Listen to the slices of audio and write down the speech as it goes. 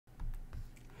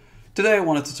Today I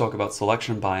wanted to talk about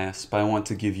selection bias, but I want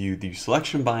to give you the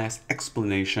selection bias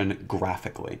explanation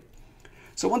graphically.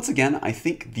 So once again, I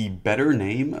think the better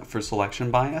name for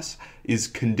selection bias is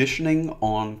conditioning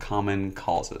on common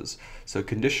causes. So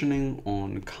conditioning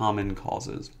on common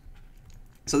causes.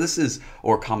 So this is,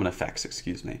 or common effects,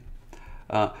 excuse me.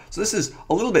 So this is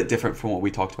a little bit different from what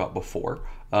we talked about before.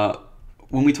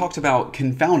 When we talked about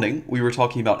confounding, we were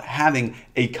talking about having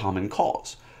a common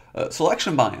cause.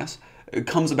 Selection bias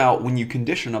comes about when you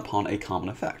condition upon a common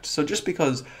effect. So just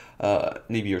because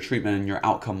maybe your treatment and your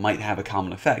outcome might have a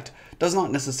common effect does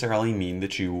not necessarily mean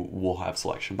that you will have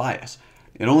selection bias.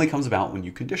 It only comes about when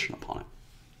you condition upon it.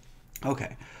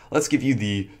 Okay, let's give you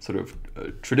the sort of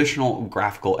traditional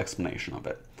graphical explanation of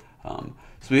it.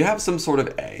 So we have some sort of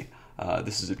A.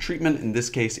 This is a treatment. In this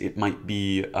case, it might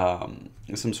be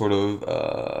some sort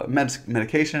of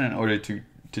medication in order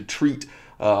to treat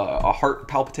a heart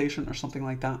palpitation or something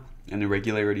like that, an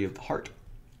irregularity of the heart.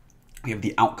 We have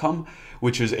the outcome,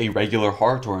 which is a regular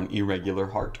heart or an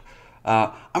irregular heart.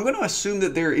 I'm going to assume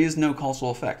that there is no causal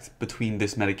effect between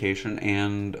this medication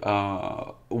and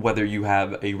whether you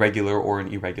have a regular or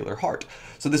an irregular heart.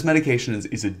 So this medication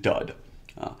is a dud.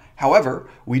 However,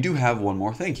 we do have one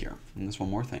more thing here, and this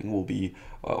one more thing will be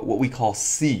what we call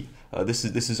C. This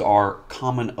is our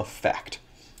common effect.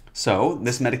 So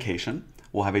this medication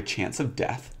will have a chance of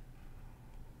death.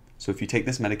 So if you take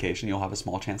this medication, you'll have a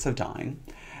small chance of dying.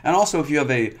 And also if you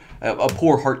have a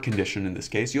poor heart condition in this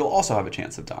case, you'll also have a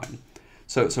chance of dying.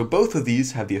 So both of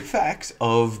these have the effects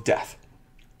of death,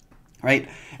 right?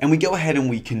 And we go ahead and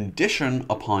we condition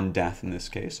upon death in this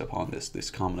case, upon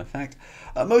this common effect,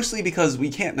 mostly because we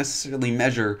can't necessarily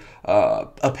measure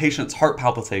a patient's heart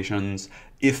palpitations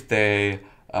if they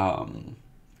aren't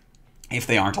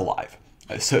alive.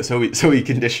 So we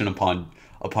condition upon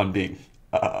being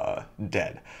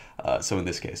dead. So in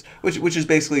this case, which is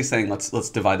basically saying let's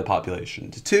divide the population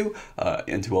into two,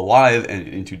 into alive and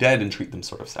into dead, and treat them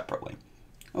sort of separately.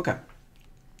 Okay.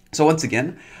 So once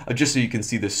again, just so you can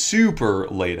see this super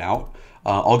laid out,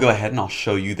 I'll go ahead and I'll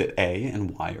show you that A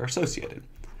and Y are associated.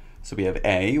 So we have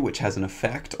A, which has an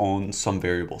effect on some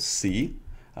variable C,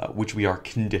 which we are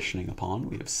conditioning upon.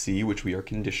 We have C, which we are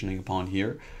conditioning upon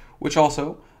here, which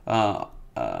also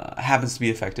happens to be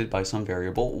affected by some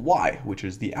variable Y, which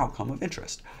is the outcome of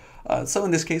interest. So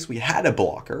in this case, we had a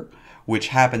blocker, which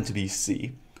happened to be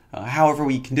C. However,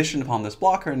 we conditioned upon this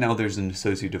blocker, and now there's an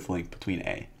associative link between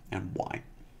A and Y.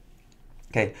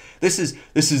 Okay, this is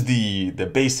the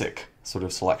basic sort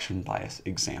of selection bias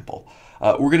example.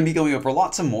 We're going to be going over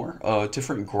lots of more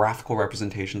different graphical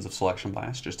representations of selection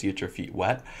bias just to get your feet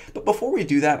wet. But before we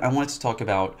do that, I wanted to talk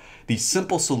about the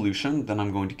simple solution that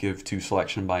I'm going to give to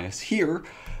selection bias here.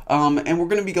 And we're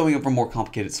going to be going over more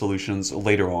complicated solutions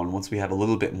later on once we have a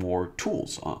little bit more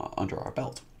tools under our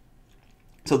belt.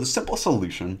 So the simple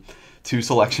solution to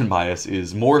selection bias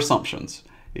is more assumptions.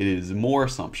 It is more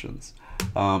assumptions.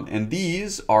 And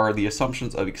these are the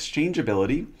assumptions of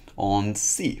exchangeability on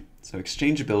C. So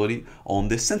exchangeability on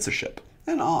this censorship.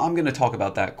 And I'm going to talk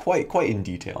about that quite in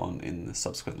detail in the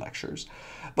subsequent lectures.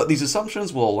 But these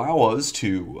assumptions will allow us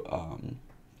to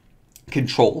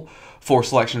control for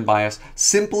selection bias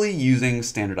simply using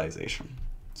standardization.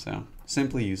 So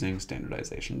simply using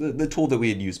standardization, the tool that we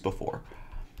had used before.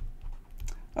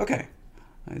 Okay,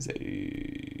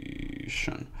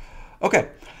 standardization. Okay.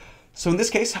 So in this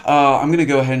case, I'm going to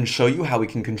go ahead and show you how we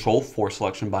can control for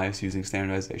selection bias using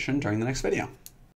standardization during the next video.